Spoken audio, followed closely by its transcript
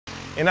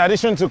In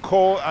addition to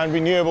coal and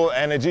renewable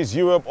energies,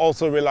 Europe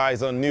also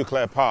relies on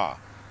nuclear power.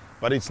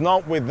 But it's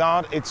not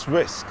without its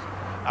risk,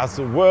 as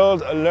the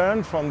world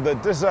learned from the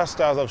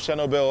disasters of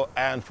Chernobyl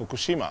and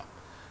Fukushima.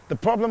 The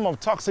problem of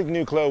toxic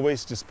nuclear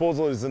waste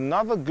disposal is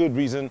another good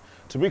reason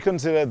to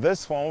reconsider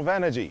this form of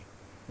energy.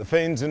 The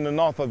Finns in the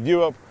north of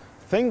Europe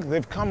think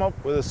they've come up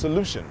with a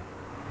solution.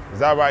 Is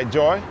that right,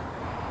 Joy?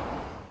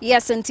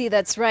 Yes, Auntie,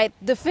 that's right.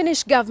 The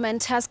Finnish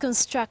government has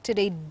constructed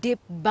a deep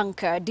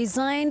bunker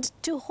designed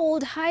to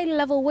hold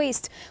high-level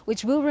waste,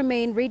 which will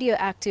remain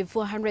radioactive for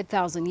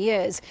 100,000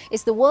 years.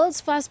 It's the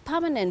world's first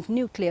permanent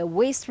nuclear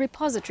waste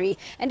repository,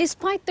 and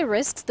despite the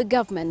risks, the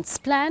government's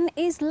plan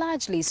is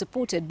largely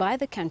supported by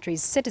the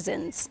country's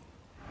citizens.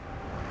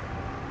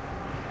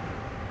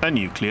 A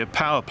nuclear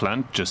power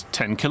plant just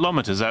 10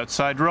 kilometers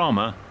outside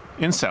Rauma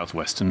in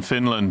southwestern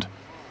Finland.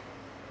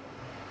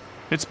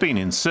 It's been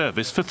in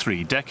service for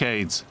 3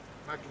 decades,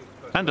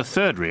 and a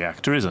third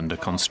reactor is under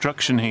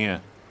construction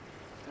here.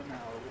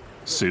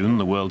 Soon,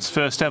 the world's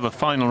first ever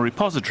final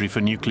repository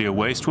for nuclear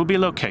waste will be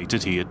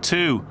located here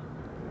too.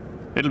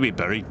 It'll be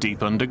buried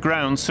deep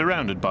underground,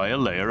 surrounded by a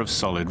layer of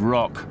solid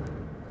rock.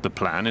 The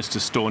plan is to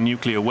store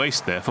nuclear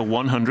waste there for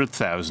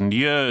 100,000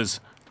 years.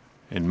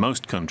 In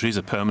most countries,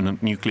 a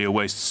permanent nuclear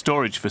waste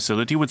storage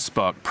facility would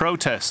spark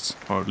protests,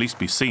 or at least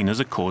be seen as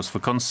a cause for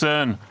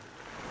concern.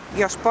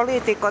 If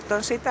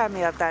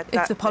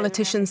the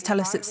politicians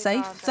tell us it's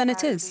safe, then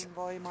it is.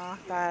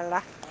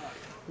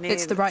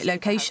 It's the right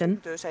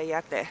location.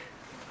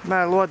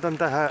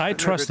 I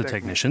trust the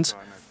technicians.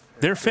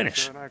 They're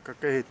Finnish.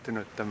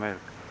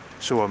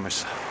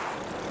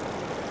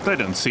 They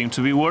don't seem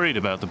to be worried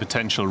about the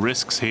potential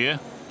risks here.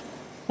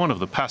 One of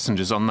the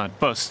passengers on that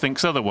bus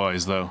thinks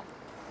otherwise, though.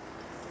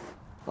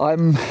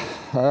 I'm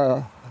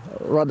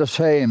rather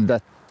ashamed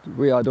that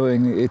we are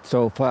doing it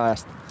so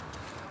fast.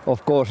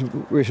 Of course,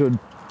 we should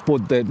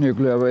put the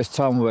nuclear waste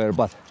somewhere,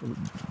 but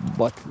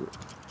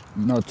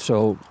not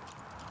so.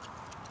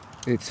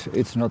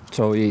 It's not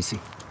so easy.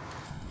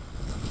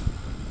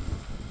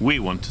 We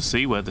want to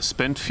see where the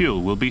spent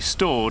fuel will be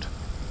stored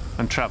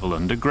and travel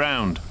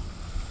underground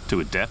to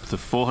a depth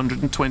of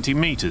 420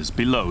 meters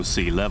below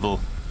sea level.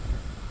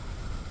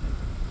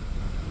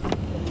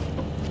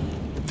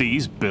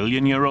 These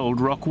billion-year-old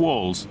rock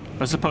walls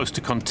are supposed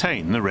to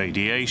contain the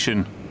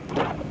radiation.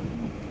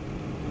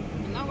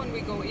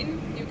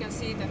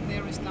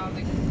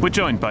 We're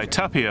joined by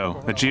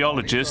Tapio, a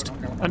geologist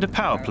and a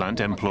power plant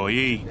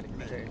employee.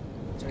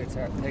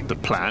 The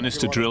plan is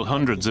to drill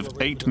hundreds of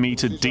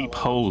 8-meter deep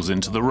holes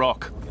into the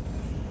rock.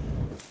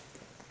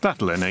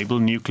 That'll enable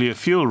nuclear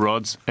fuel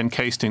rods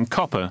encased in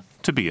copper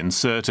to be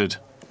inserted.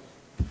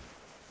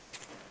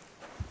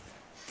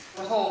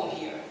 The hole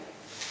here.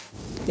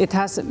 It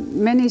has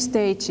many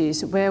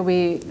stages where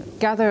we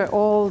gather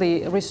all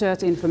the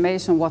research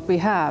information what we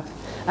have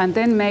and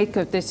then make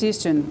a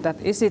decision that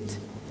is it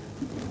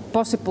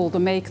possible to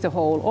make the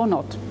hole or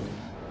not.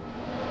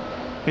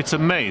 It's a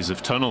maze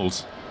of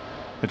tunnels.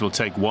 It will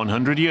take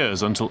 100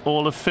 years until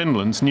all of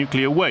Finland's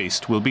nuclear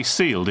waste will be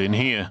sealed in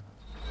here.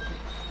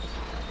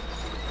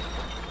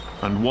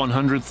 And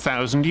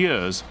 100,000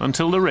 years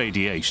until the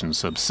radiation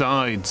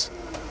subsides.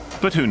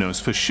 But who knows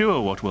for sure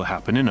what will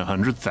happen in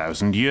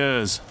 100,000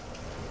 years?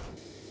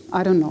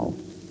 I don't know.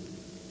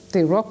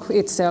 The rock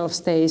itself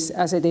stays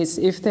as it is.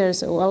 If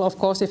there's, well, of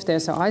course, if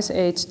there's an ice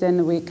age,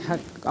 then we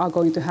are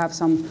going to have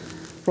some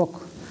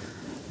rock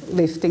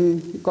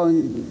lifting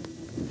going,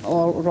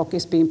 all rock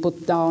is being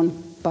put down,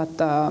 but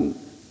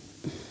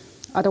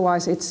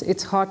otherwise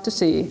it's hard to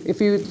see.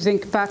 If you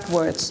think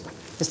backwards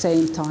the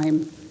same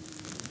time,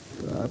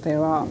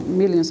 there are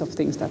millions of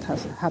things that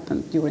have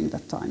happened during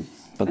that time.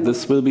 But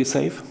this will be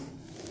safe?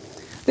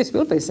 This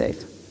will be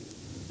safe.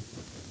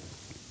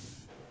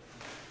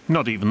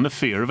 Not even the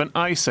fear of an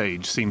ice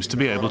age seems to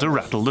be able to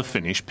rattle the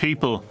Finnish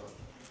people,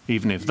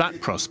 even if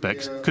that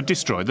prospect could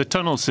destroy the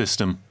tunnel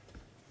system.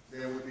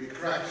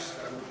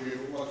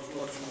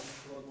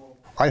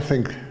 I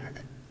think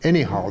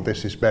anyhow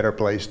this is better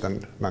place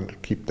than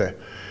keep the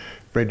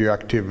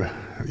radioactive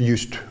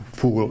used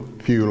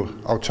fuel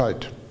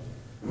outside.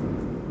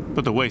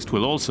 But the waste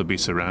will also be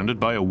surrounded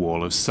by a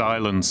wall of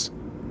silence.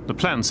 The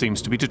plan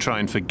seems to be to try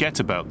and forget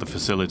about the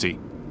facility.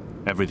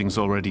 Everything's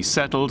already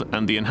settled,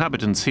 and the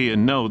inhabitants here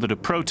know that a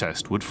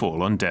protest would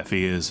fall on deaf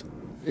ears.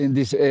 In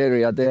this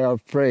area, they are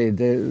afraid.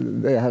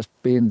 There has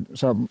been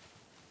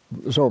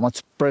so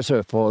much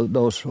pressure for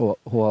those who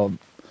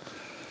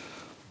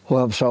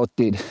have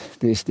shouted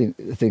these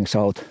things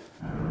out.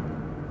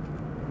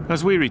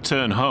 As we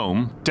return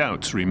home,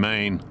 doubts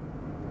remain.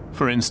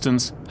 For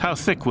instance, how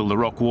thick will the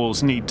rock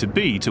walls need to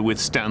be to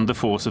withstand the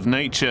force of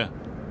nature?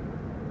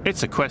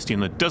 It's a question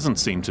that doesn't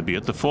seem to be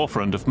at the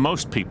forefront of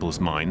most people's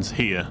minds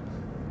here.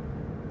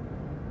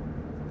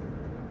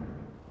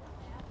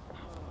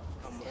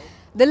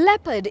 The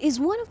leopard is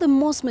one of the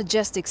most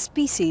majestic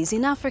species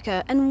in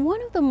Africa and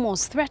one of the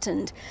most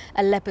threatened.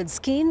 A leopard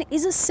skin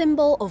is a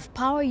symbol of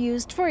power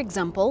used, for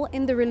example,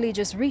 in the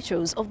religious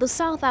rituals of the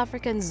South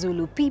African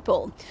Zulu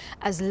people.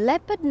 As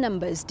leopard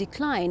numbers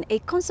decline, a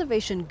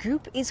conservation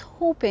group is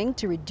hoping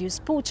to reduce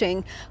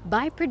poaching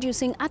by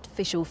producing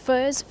artificial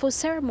furs for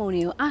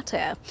ceremonial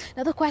attire.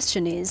 Now the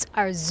question is,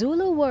 are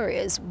Zulu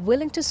warriors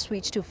willing to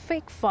switch to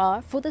fake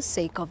fur for the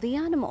sake of the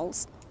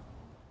animals?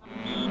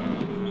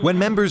 When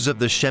members of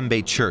the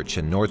Shembe Church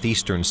in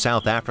northeastern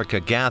South Africa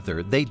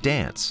gather, they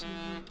dance.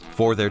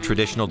 For their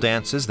traditional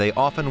dances, they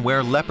often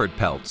wear leopard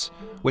pelts,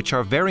 which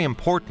are very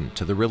important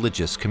to the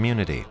religious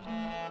community.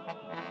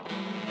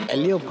 A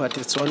leopard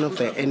is one of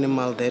the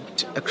animals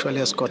that actually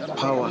has got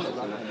power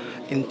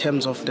in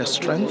terms of the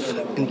strength,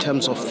 in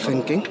terms of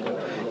thinking,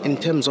 in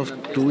terms of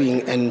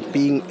doing and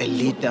being a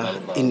leader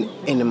in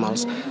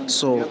animals.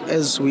 So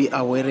as we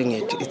are wearing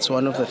it, it's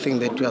one of the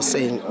things that we are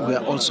saying we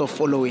are also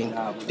following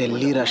the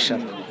leadership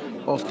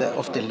of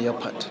the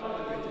leopard.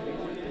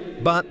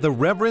 But the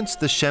reverence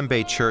the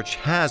Shembe Church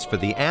has for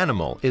the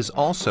animal is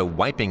also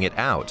wiping it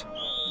out.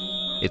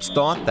 It's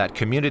thought that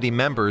community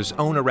members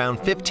own around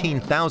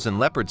 15,000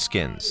 leopard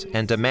skins,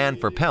 and demand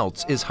for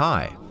pelts is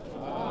high.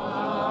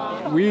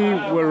 We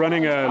were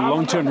running a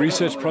long-term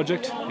research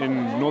project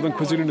in northern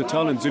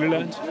KwaZulu-Natal and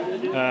Zululand,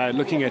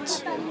 looking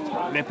at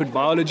leopard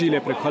biology,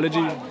 leopard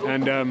ecology,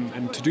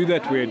 and to do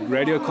that we had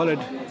radio-collared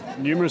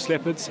numerous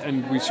leopards,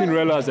 and we soon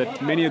realized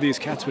that many of these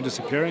cats were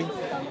disappearing.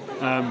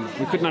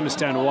 We couldn't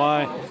understand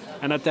why,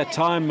 and at that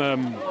time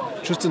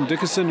Tristan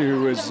Dickerson,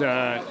 who was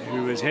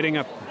heading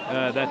up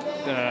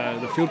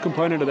the field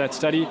component of that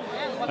study,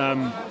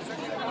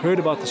 heard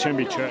about the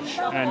Shembe Church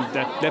and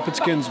that leopard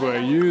skins were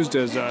used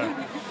as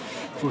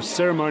for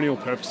ceremonial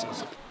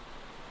purposes.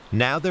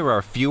 Now there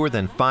are fewer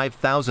than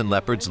 5,000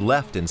 leopards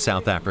left in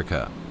South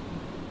Africa.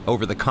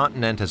 Over the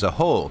continent as a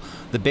whole,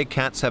 the big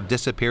cats have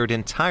disappeared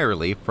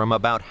entirely from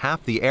about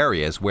half the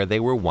areas where they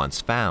were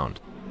once found.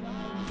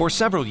 For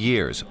several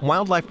years,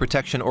 wildlife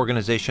protection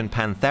organization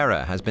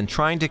Panthera has been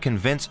trying to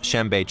convince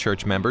Shembe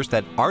Church members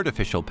that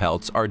artificial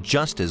pelts are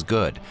just as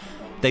good.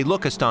 They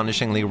look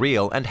astonishingly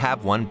real and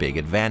have one big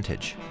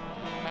advantage.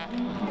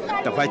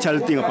 The vital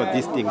thing about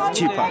this thing is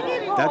cheaper.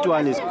 That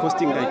one is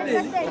costing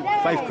like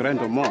 5 grand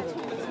or more.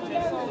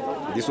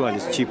 This one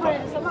is cheaper.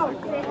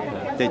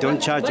 They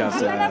don't charge us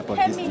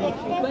about this thing.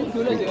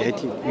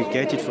 We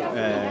get it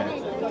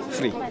for,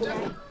 free.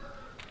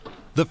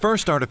 The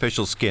first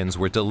artificial skins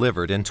were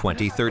delivered in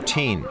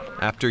 2013,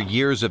 after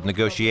years of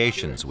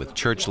negotiations with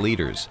church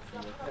leaders.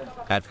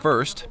 At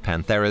first,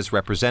 Panthera's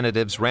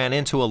representatives ran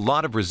into a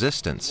lot of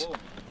resistance.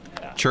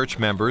 Church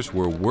members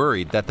were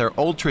worried that their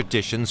old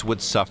traditions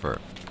would suffer.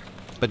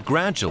 But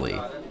gradually,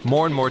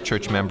 more and more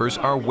church members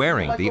are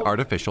wearing the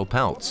artificial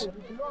pelts.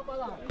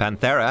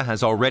 Panthera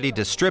has already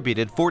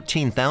distributed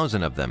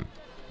 14,000 of them.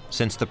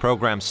 Since the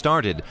program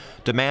started,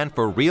 demand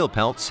for real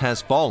pelts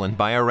has fallen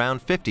by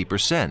around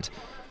 50%,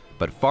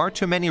 but far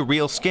too many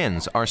real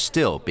skins are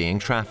still being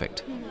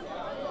trafficked.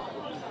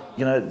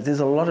 You know, there's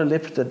a lot of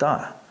leopards that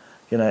die,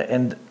 you know,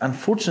 and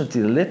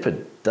unfortunately the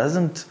leopard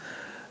doesn't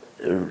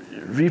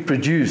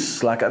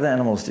reproduce like other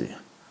animals do.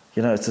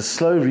 You know, it's a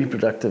slow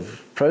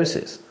reproductive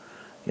process,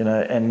 you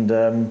know,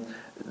 and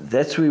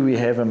that's where we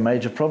have a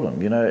major problem.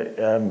 You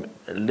know,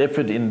 a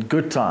leopard in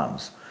good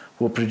times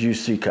will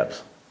produce 3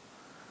 cubs.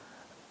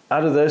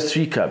 Out of those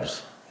 3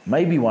 cubs,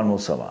 maybe one will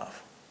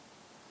survive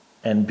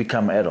and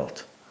become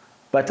adult,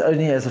 but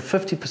only has a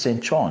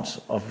 50%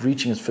 chance of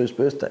reaching his first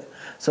birthday.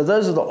 So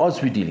those are the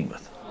odds we're dealing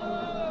with.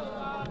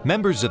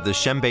 Members of the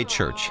Shembe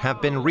Church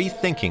have been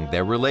rethinking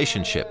their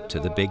relationship to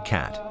the big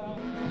cat.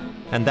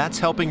 And that's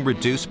helping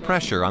reduce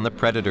pressure on the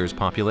predator's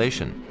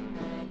population.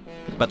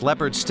 But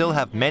leopards still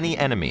have many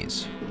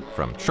enemies,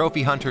 from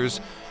trophy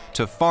hunters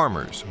to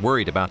farmers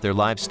worried about their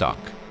livestock.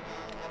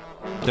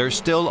 There's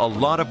still a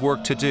lot of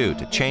work to do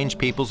to change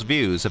people's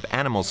views of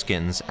animal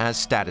skins as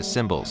status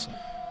symbols,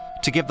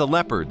 to give the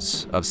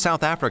leopards of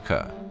South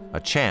Africa a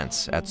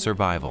chance at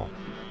survival.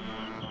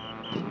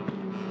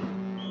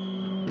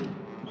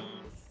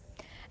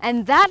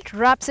 And that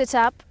wraps it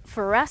up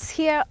for us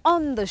here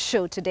on the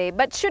show today.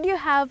 But should you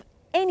have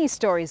any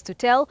stories to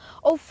tell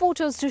or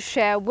photos to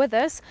share with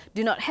us,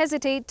 do not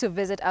hesitate to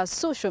visit our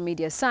social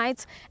media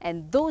sites,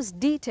 and those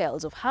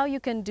details of how you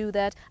can do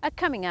that are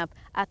coming up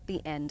at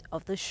the end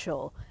of the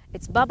show.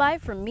 It's bye-bye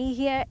from me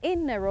here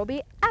in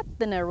Nairobi at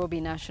the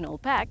Nairobi National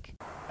Park.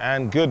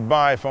 And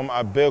goodbye from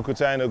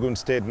Abeokuta in Ogun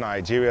State,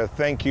 Nigeria.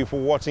 Thank you for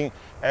watching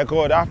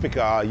Echoed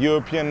Africa, our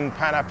European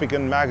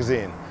Pan-African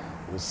magazine.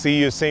 We'll see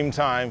you same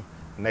time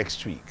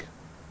next week.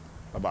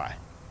 Bye-bye.